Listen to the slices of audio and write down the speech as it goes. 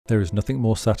There is nothing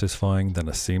more satisfying than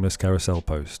a seamless carousel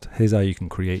post. Here's how you can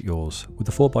create yours. With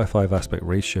the 4:5 aspect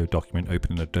ratio document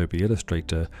open in Adobe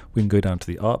Illustrator, we can go down to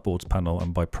the artboards panel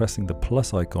and by pressing the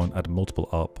plus icon add multiple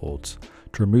artboards.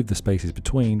 To remove the spaces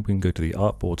between, we can go to the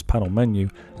artboards panel menu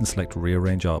and select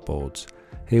rearrange artboards.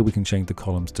 Here we can change the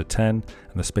columns to 10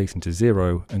 and the spacing to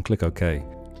 0 and click OK.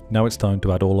 Now it's time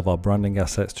to add all of our branding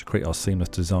assets to create our seamless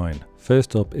design.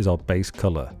 First up is our base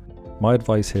color. My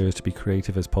advice here is to be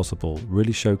creative as possible,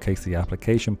 really showcase the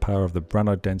application power of the brand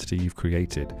identity you've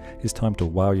created. It's time to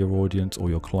wow your audience or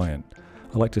your client.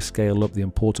 I like to scale up the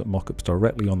important mockups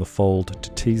directly on the fold to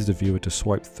tease the viewer to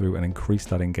swipe through and increase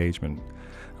that engagement.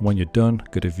 And when you're done,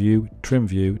 go to View, Trim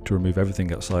View to remove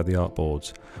everything outside the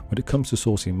artboards. When it comes to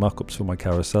sourcing mockups for my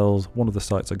carousels, one of the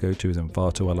sites I go to is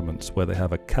Envato Elements, where they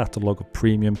have a catalogue of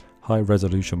premium,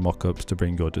 high-resolution mockups to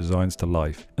bring your designs to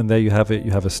life. And there you have it,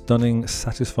 you have a stunning,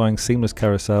 satisfying, seamless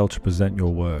carousel to present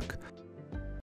your work.